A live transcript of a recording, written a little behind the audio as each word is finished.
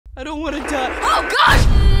I don't want to die. Oh, gosh!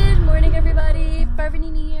 Good morning, everybody. Forever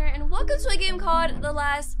Nenaa here, and welcome to a game called The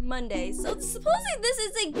Last Monday. So, supposedly this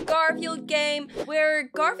is a Garfield game where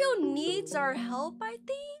Garfield needs our help, I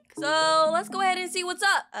think. So, let's go ahead and see what's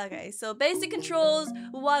up. Okay, so basic controls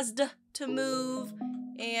was to move.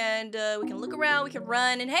 And we can look around, we can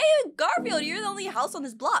run, and hey, Garfield, you're the only house on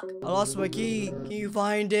this block. I lost my key. Can you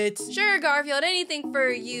find it? Sure, Garfield, anything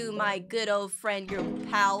for you, my good old friend, your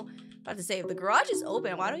pal. About to say, if the garage is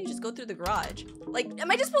open, why don't you just go through the garage? Like, am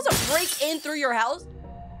I just supposed to break in through your house?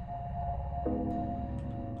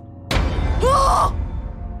 Oh!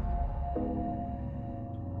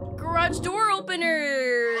 Garage door opener!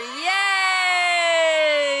 Yay!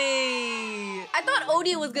 I thought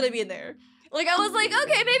Odie was gonna be in there. Like, I was like,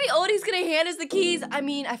 okay, maybe Odie's gonna hand us the keys. I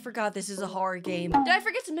mean, I forgot this is a horror game. Did I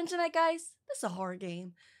forget to mention that, guys? This is a horror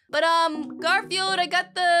game. But, Garfield, I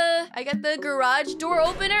got the garage door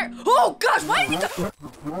opener. Oh, gosh, why did he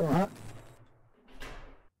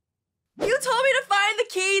You told me to find the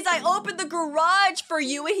keys. I opened the garage for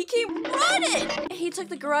you, and he came running. He took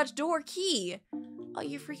the garage door key. Oh,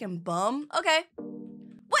 you freaking bum. Okay.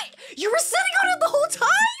 Wait, you were sitting on it the whole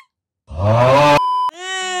time?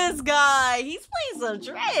 This guy, he's playing some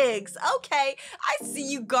tricks. Okay, I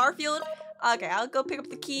see you, Garfield. Okay, I'll go pick up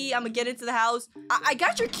the key. I'm gonna get into the house. I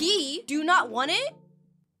got your key. Do you not want it?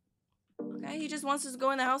 Okay, he just wants us to go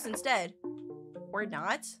in the house instead. Or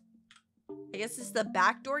not. I guess it's the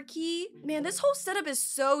back door key. Man, this whole setup is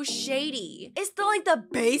so shady. It's like the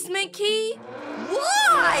basement key?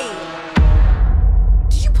 Why?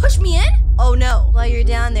 Did you push me in? Oh no. While you're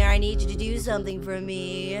down there, I need you to do something for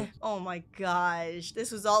me. Oh my gosh.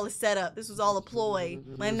 This was all a setup. This was all a ploy.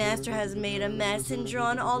 My master has made a mess and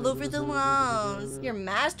drawn all over the walls. Your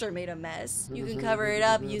master made a mess. You can cover it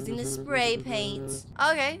up using the spray paint.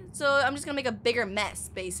 Okay, so I'm just gonna make a bigger mess,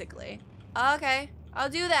 basically. Okay, I'll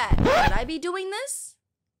do that. Should I be doing this?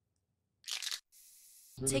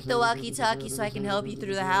 Take the walkie-talkie so I can help you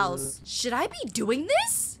through the house. Should I be doing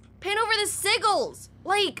this? Paint over the sigils.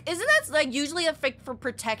 Like, isn't that like usually a fake for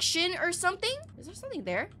protection or something? Is there something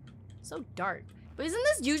there? So dark. But isn't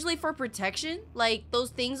this usually for protection? Like those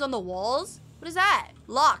things on the walls? What is that?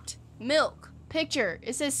 Locked. Milk. Picture.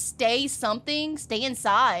 It says stay something. Stay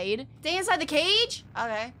inside. Stay inside the cage?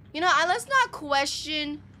 Okay. You know, let's not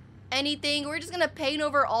question anything. We're just gonna paint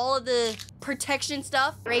over all of the protection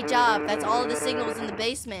stuff. Great job. That's all of the signals in the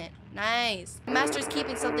basement. Nice. Master's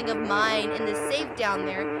keeping something of mine in the safe down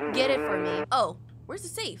there. Get it for me. Oh. Where's the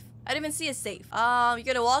safe? I didn't even see a safe. You're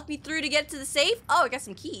gonna walk me through to get to the safe? Oh, I got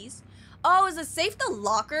some keys. Oh, is the safe the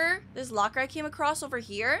locker? This locker I came across over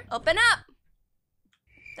here? Open up!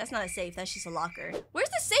 That's not a safe, that's just a locker. Where's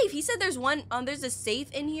the safe? He said there's a safe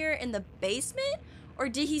in here in the basement? Or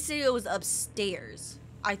did he say it was upstairs?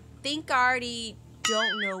 I think I already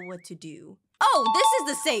don't know what to do. Oh, this is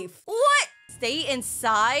the safe. What? Stay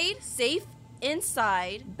inside? Safe?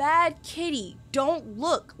 Inside. Bad kitty. Don't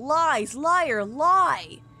look. Lies. Liar.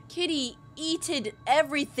 Lie. Kitty eated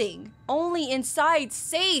everything. Only inside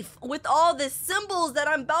safe with all the symbols that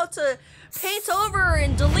I'm about to paint over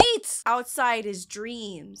and delete. Outside is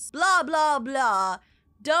dreams. Blah, blah, blah.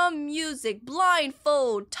 Dumb music.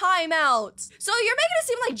 Blindfold. Timeouts. So you're making it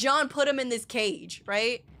seem like John put him in this cage,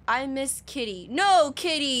 right? I miss Kitty. No,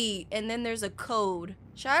 Kitty. And then there's a code.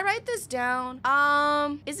 Should I write this down?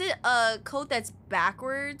 Is it a code that's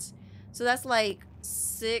backwards? So that's like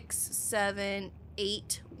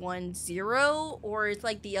 67810, or it's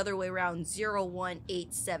like the other way around,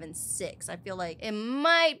 01876. I feel like it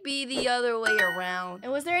might be the other way around.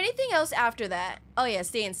 And was there anything else after that? Oh yeah,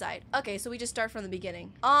 stay inside. Okay, so we just start from the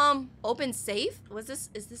beginning. Open safe? This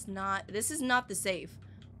is not the safe.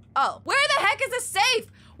 Oh, where the heck is the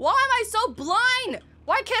safe? Why am I so blind?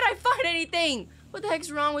 Why can't I find anything? What the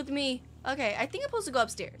heck's wrong with me? Okay, I think I'm supposed to go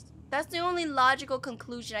upstairs. That's the only logical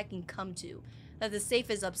conclusion I can come to. That the safe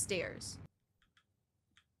is upstairs.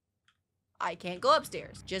 I can't go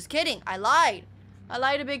upstairs. Just kidding. I lied. I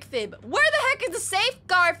lied a big fib. Where the heck is the safe,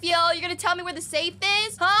 Garfield? You're gonna tell me where the safe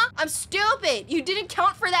is? Huh? I'm stupid. You didn't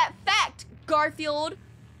count for that fact, Garfield.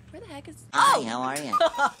 Where the heck is... Hi, how are you?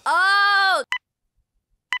 Oh!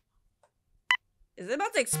 Is it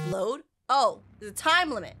about to explode? Oh, there's a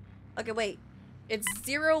time limit. Okay, wait. It's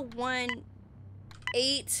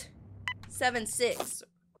 01876.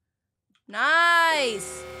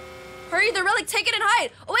 Nice. Hurry the relic, take it and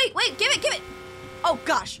hide. Oh, wait, give it. Oh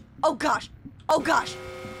gosh, oh gosh, oh gosh,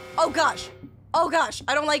 oh gosh, oh gosh.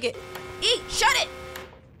 I don't like it. Shut it.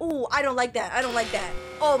 Oh, I don't like that.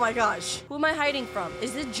 Oh my gosh. Who am I hiding from?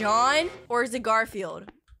 Is it John or is it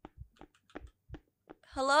Garfield?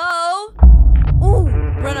 Hello? Ooh,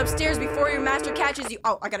 Run upstairs before your master catches you.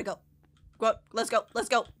 Oh, I gotta go. Go up. Let's go. Let's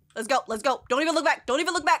go. Let's go. Let's go. Don't even look back. Don't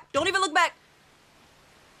even look back. Don't even look back.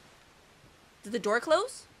 Did the door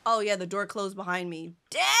close? Oh yeah, the door closed behind me.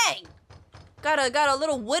 Dang! Got a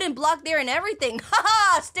little wooden block there and everything.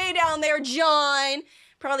 Haha! Stay down there, John.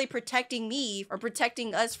 Probably protecting me or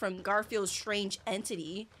protecting us from Garfield's strange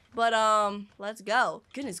entity. But let's go.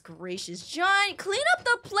 Goodness gracious, John, clean up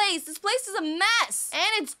the place. This place is a mess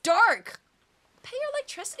and it's dark. Pay your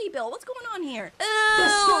electricity bill. What's going on here?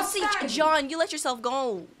 Oh, see, John, you let yourself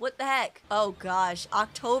go. What the heck? Oh gosh,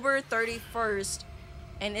 October 31st.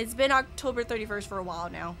 And it's been October 31st for a while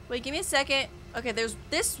now. Wait, give me a second. Okay, there's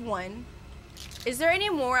this one. Is there any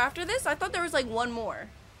more after this? I thought there was like one more.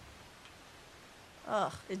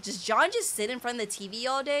 Ugh, does John just sit in front of the TV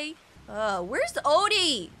all day? Where's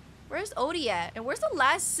Odie? Where's Odie at? And where's the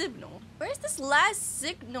last signal? Where's this last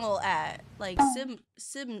signal at? Like,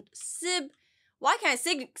 why can't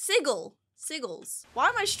I Siggles. Why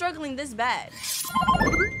am I struggling this bad?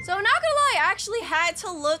 So I'm not gonna lie, I actually had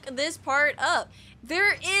to look this part up.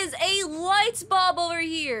 There is a light bulb over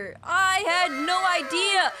here. I had no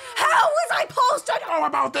idea. How was I supposed to know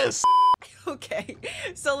about this? Okay,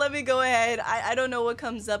 so let me go ahead. I don't know what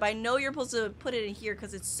comes up. I know you're supposed to put it in here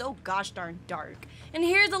because it's so gosh darn dark. And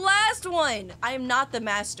here's the last one. I am not the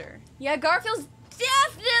master. Yeah, Garfield's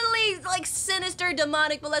definitely like sinister,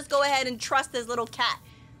 demonic, but let's go ahead and trust this little cat.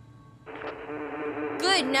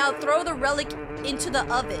 Good, now throw the relic into the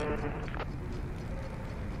oven.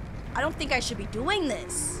 I don't think I should be doing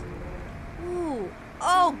this. Ooh.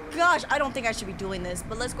 Oh gosh, I don't think I should be doing this,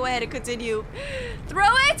 but let's go ahead and continue. Throw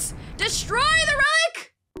it! Destroy the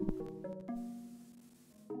relic!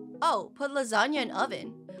 Oh, put lasagna in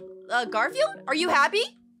oven. Garfield, are you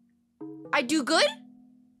happy? I do good?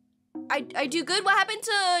 I do good? What happened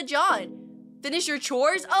to John? Finish your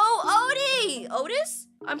chores? Oh, Odie! Otis?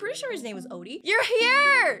 I'm pretty sure his name was Odie. You're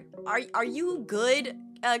here! Are you good?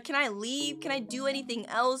 Can I leave? Can I do anything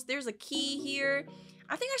else? There's a key here.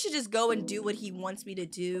 I think I should just go and do what he wants me to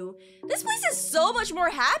do. This place is so much more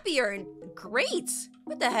happier and great.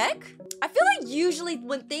 What the heck? I feel like usually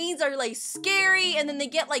when things are like scary and then they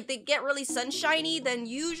get really sunshiny, then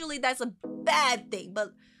usually that's a bad thing.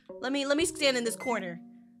 But let me stand in this corner.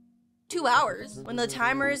 2 hours. When the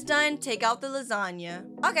timer is done, take out the lasagna.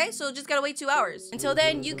 Okay, so just gotta wait 2 hours. Until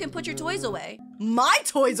then, you can put your toys away. My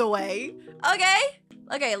toys away? Okay.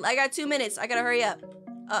 Okay, I got 2 minutes. I gotta hurry up.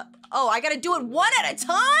 Oh, I gotta do it one at a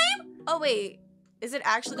time? Oh, wait. Is it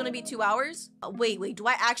actually gonna be 2 hours? Wait, do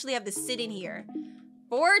I actually have to sit in here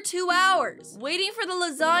for 2 hours waiting for the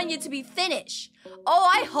lasagna to be finished? Oh,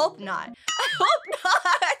 I hope not. I hope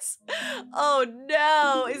not. Oh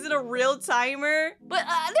no, is it a real timer? But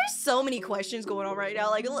there's so many questions going on right now.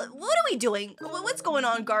 Like, what are we doing? What's going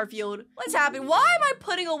on, Garfield? What's happening? Why am I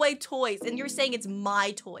putting away toys and you're saying it's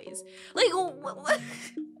my toys? Like, what?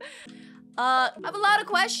 I have a lot of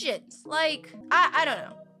questions. Like, I don't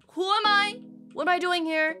know. Who am I? What am I doing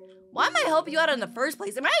here? Why am I helping you out in the first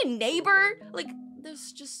place? Am I a neighbor? Like,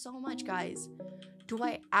 there's just so much, guys. Do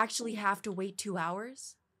I actually have to wait 2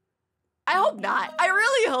 hours? I hope not. I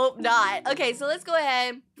really hope not. Okay, so let's go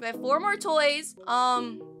ahead. We have 4 more toys.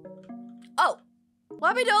 Oh, what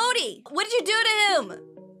happened to Odie? What did you do to him?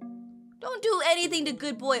 Don't do anything to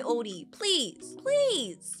good boy Odie, please,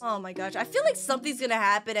 please. Oh my gosh, I feel like something's gonna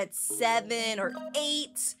happen at 7 or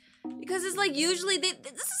 8 because it's like usually this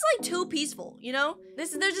is like too peaceful, you know? They're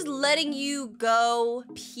just letting you go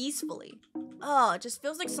peacefully. Oh, it just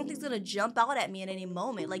feels like something's gonna jump out at me at any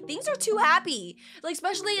moment. Like things are too happy, like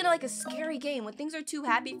especially in like a scary game when things are too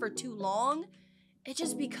happy for too long. It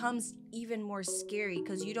just becomes even more scary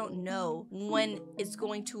because you don't know when it's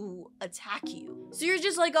going to attack you. So you're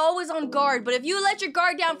just like always on guard, but if you let your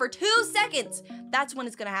guard down for 2 seconds, that's when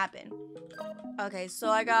it's gonna happen. Okay, so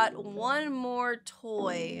I got 1 more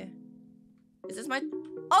toy. Is this my,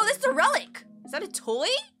 oh, this is a relic. Is that a toy?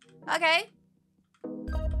 Okay.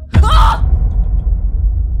 Ah!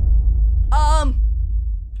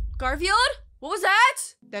 Garfield? What was that?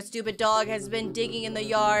 That stupid dog has been digging in the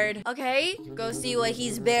yard. Okay, go see what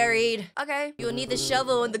he's buried. Okay, you'll need the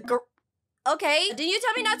shovel and the okay, didn't you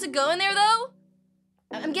tell me not to go in there though?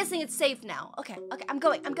 I'm guessing it's safe now. Okay, I'm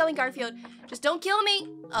going, Garfield. Just don't kill me.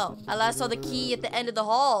 Oh, I last saw the key at the end of the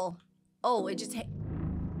hall. Oh, it just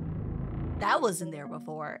that wasn't there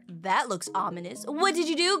before. That looks ominous. What did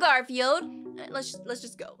you do, Garfield? Let's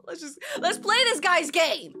just go. Let's play this guy's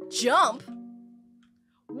game. Jump?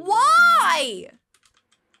 Why?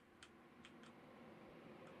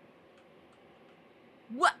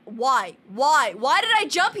 What? Why? Why did I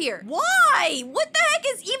jump here? Why? What the heck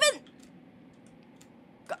is even...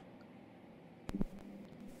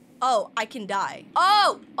 Oh, I can die.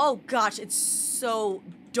 Oh gosh, it's so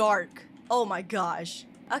dark. Oh my gosh.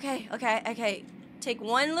 Okay. Take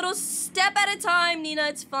one little step at a time, Nina,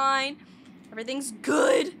 it's fine. Everything's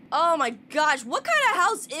good. Oh my gosh, what kind of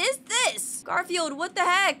house is this? Garfield, what the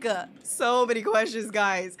heck? So many questions,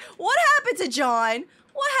 guys. What happened to John?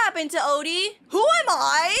 What happened to Odie? Who am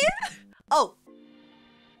I? Oh.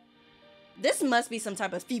 This must be some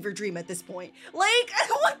type of fever dream at this point. Like,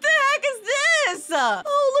 what the heck is this?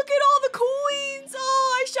 Oh, look at all the coins.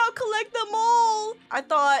 Oh, I shall collect them all. I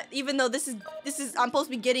thought, even though this is, I'm supposed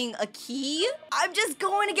to be getting a key, I'm just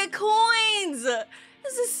going to get coins.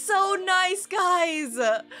 This is so nice, guys.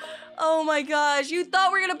 Oh my gosh, you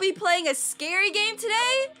thought we were gonna be playing a scary game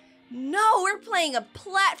today? No, we're playing a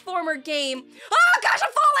platformer game. Oh gosh, I'm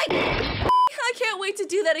falling! I can't wait to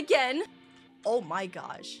do that again. Oh my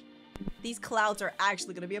gosh. These clouds are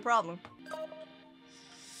actually gonna be a problem.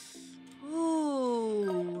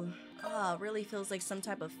 Ooh. Really feels like some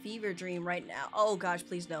type of fever dream right now. Oh gosh,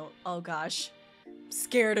 please no. Oh gosh. I'm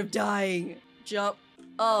scared of dying. Jump.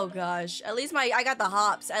 Oh gosh. At least I got the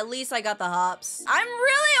hops. At least I got the hops. I'm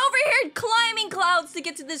really over here climbing clouds to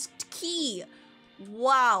get to this key.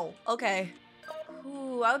 Wow. Okay.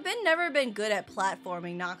 Ooh, I've never been good at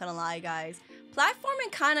platforming, not gonna lie, guys.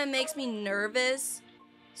 Platforming kind of makes me nervous.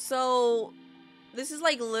 So this is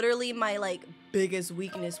like literally my like biggest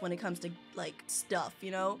weakness when it comes to like stuff,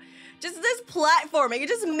 you know? Just this platforming, it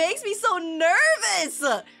just makes me so nervous.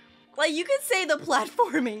 Like, you could say the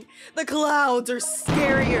platforming, the clouds are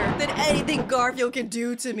scarier than anything Garfield can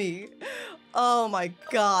do to me. Oh my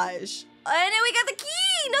gosh. And then we got the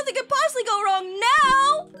key! Nothing could possibly go wrong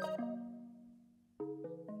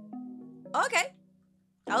now! Okay.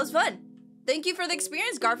 That was fun. Thank you for the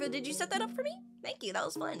experience, Garfield. Did you set that up for me? Thank you. That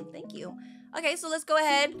was fun. Thank you. Okay, so let's go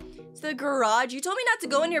ahead to the garage. You told me not to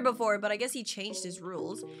go in here before, but I guess he changed his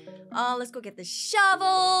rules. Let's go get the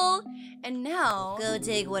shovel. And now, go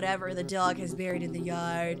take whatever the dog has buried in the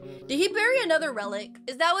yard. Did he bury another relic?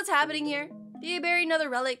 Is that what's happening here? Did he bury another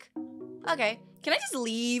relic? Okay. Can I just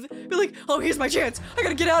leave? Be like, oh, here's my chance. I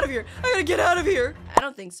gotta get out of here. I gotta get out of here. I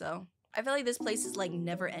don't think so. I feel like this place is like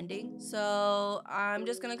never ending. So I'm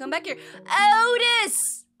just gonna come back here.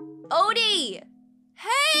 Otis! Odie!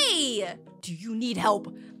 Hey! Do you need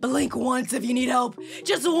help? Blink once if you need help.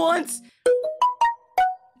 Just once.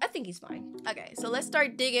 I think he's fine. Okay, so let's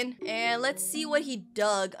start digging and let's see what he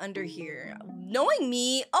dug under here. Knowing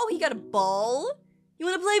me, oh, he got a ball. You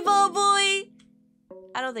wanna play ball, boy?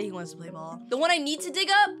 I don't think he wants to play ball. The one I need to dig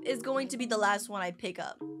up is going to be the last one I pick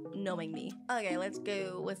up, knowing me. Okay, let's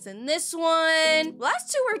go. What's in this one?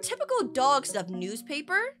 Last two are typical dog stuff.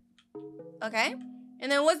 Newspaper. Okay.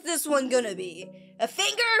 And then what's this one gonna be? A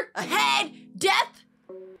finger? A head? Death?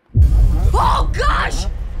 Oh gosh!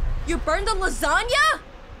 You burned the lasagna?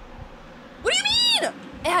 What do you mean?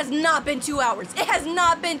 It has not been 2 hours. It has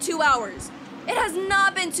not been 2 hours. It has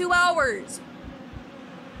not been 2 hours.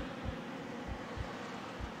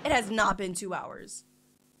 It has not been 2 hours.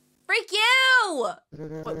 Freak you!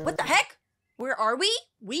 What the heck? Where are we?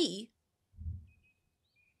 We?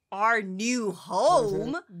 Our new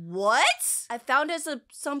home? What? I found us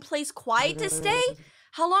someplace quiet to stay?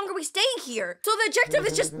 How long are we staying here? So the objective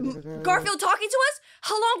is just Garfield talking to us?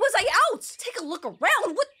 How long was I out? Take a look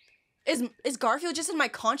around. What? Is Garfield just in my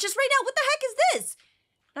conscious right now? What the heck is this?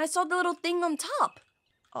 And I saw the little thing on top.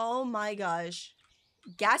 Oh my gosh.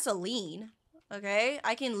 Gasoline. Okay,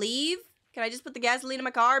 I can leave. Can I just put the gasoline in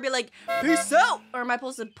my car and be like, peace out? Or am I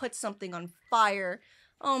supposed to put something on fire?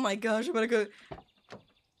 Oh my gosh, I'm gonna go.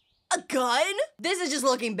 A gun? This is just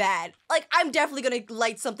looking bad. Like, I'm definitely gonna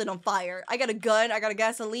light something on fire. I got a gun, I got a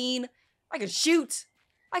gasoline. I can shoot.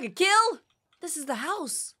 I can kill. This is the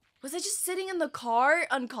house. Was I just sitting in the car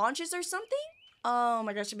unconscious or something? Oh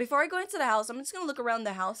my gosh, before I go into the house, I'm just gonna look around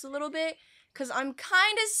the house a little bit because I'm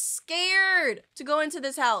kind of scared to go into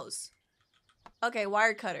this house. Okay,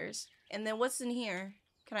 wire cutters. And then what's in here?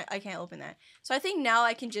 I can't open that. So I think now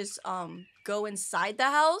I can just go inside the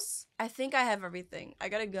house. I think I have everything. I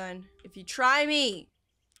got a gun. If you try me.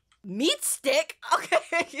 Meat stick?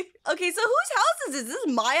 Okay. Okay, so whose house is this? Is this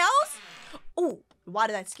my house? Oh, why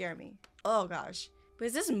did that scare me? Oh gosh. But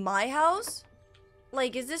is this my house?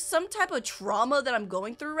 Like, is this some type of trauma that I'm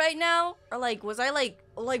going through right now? Or like, was I like,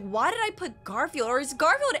 why did I put Garfield? Or is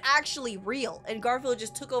Garfield actually real? And Garfield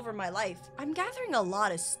just took over my life? I'm gathering a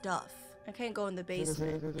lot of stuff. I can't go in the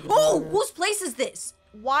basement. Oh, whose place is this?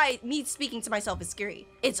 Why me speaking to myself is scary.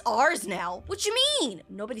 It's ours now. What you mean?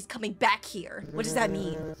 Nobody's coming back here. What does that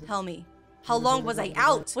mean? Tell me. How long was I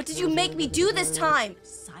out? What did you make me do this time?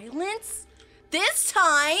 Silence? This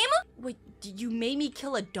time? Wait, did you make me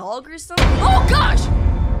kill a dog or something? Oh gosh!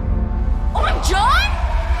 Oh, I'm John?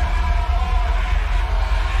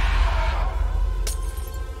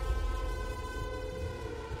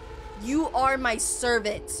 You are my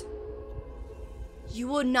servant. You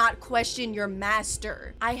will not question your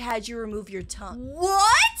master. I had you remove your tongue.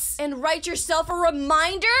 What? And write yourself a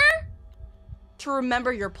reminder to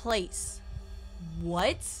remember your place.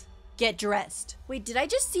 What? Get dressed. Wait, did I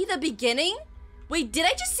just see the beginning? Wait, did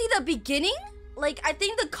I just see the beginning? Like, I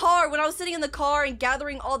think the car, when I was sitting in the car and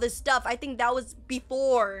gathering all this stuff, I think that was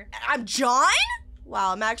before. I'm John?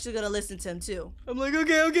 Wow, I'm actually gonna listen to him too. I'm like,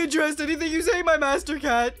 okay, I'll get dressed. Anything you say, my master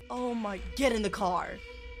cat. Oh my, get in the car.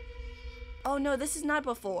 Oh no, this is not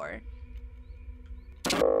before.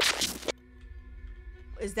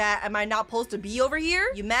 Is that, am I not supposed to be over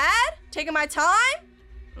here? You mad? Taking my time?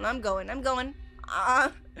 I'm going. I'm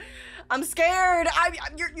scared.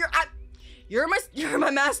 You're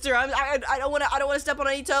my master. I don't wanna step on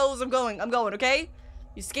any toes. I'm going, okay?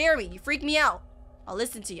 You scare me, you freak me out. I'll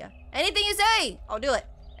listen to you. Anything you say, I'll do it.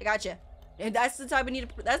 I got you. And that's the type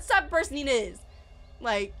of person Nina is.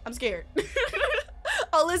 Like, I'm scared.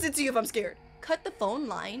 I'll listen to you if I'm scared. Cut the phone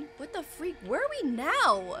line. What the freak? Where are we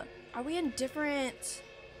now? Are we in different...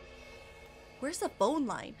 Where's the phone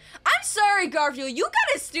line? I'm sorry, Garfield. You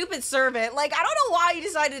got a stupid servant. Like, I don't know why you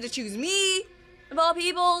decided to choose me. Of all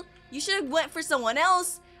people, you should have went for someone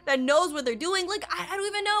else that knows what they're doing. Like, I don't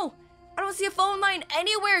even know. I don't see a phone line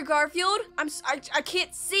anywhere, Garfield. I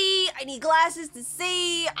can't see. I need glasses to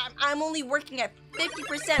see. I'm only working at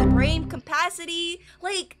 50% brain capacity.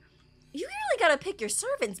 Like, you really gotta pick your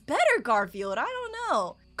servants better, Garfield. I don't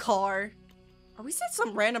know. Car. Are we at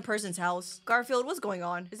some random person's house? Garfield, what's going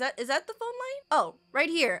on? Is that the phone line? Oh, right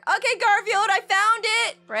here. Okay, Garfield, I found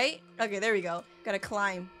it. Right? Okay, there we go. Gotta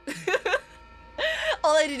climb.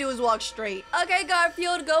 All I had to do was walk straight. Okay,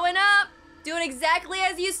 Garfield, going up. Doing exactly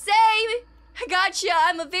as you say. I gotcha.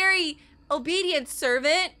 I'm a very obedient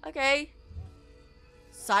servant. Okay.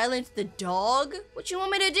 Silence the dog? What you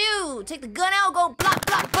want me to do? Take the gun out, go blop,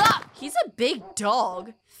 blop, blop. He's a big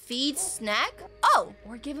dog. Feed snack? Oh,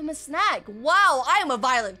 or give him a snack. Wow, I am a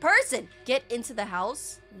violent person. Get into the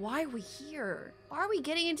house. Why are we here? Why are we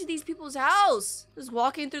getting into these people's house? Just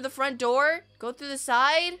walking through the front door? Go through the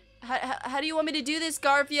side? How do you want me to do this,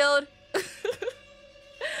 Garfield?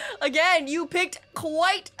 Again, you picked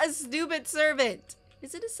quite a stupid servant.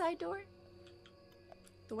 Is it a side door?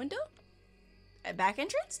 The window? A back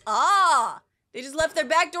entrance? Ah, they just left their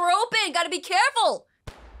back door open. Gotta be careful.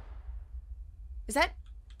 Is that,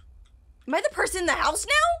 am I the person in the house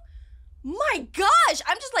now? My gosh,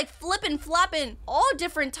 I'm just like flipping, flopping all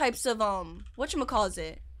different types of,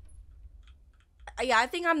 whatchamacallit? Yeah, I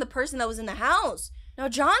think I'm the person that was in the house. Now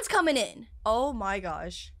John's coming in. Oh my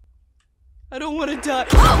gosh. I don't want to die.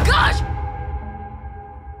 Oh gosh!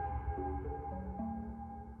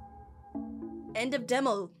 End of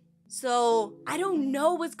demo. So, I don't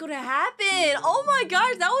know what's gonna happen. Oh my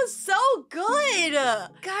gosh, that was so good.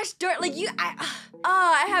 Gosh darn, like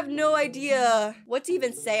I have no idea what to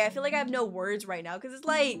even say. I feel like I have no words right now because it's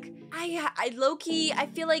like, I low-key, I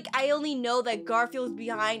feel like I only know that Garfield's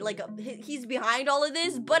behind, like he's behind all of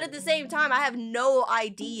this, but at the same time, I have no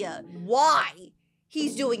idea why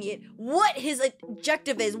he's doing it, what his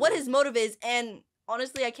objective is, what his motive is, and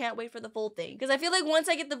honestly, I can't wait for the full thing. Because I feel like once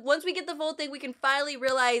we get the full thing, we can finally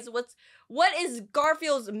realize what is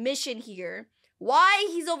Garfield's mission here. Why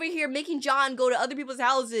he's over here making John go to other people's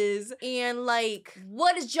houses, and like,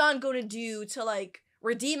 what is John gonna do to like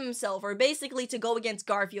redeem himself, or basically to go against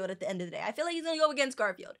Garfield at the end of the day. I feel like he's gonna go against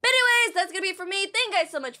Garfield. But anyways, that's gonna be it for me. Thank you guys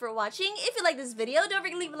so much for watching. If you like this video, don't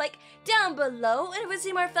forget to leave a like down below. And if you want to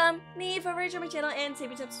see more from me, feel free to join my channel and save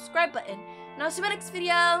your subscribe button. And I'll see you in my next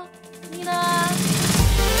video. Nina.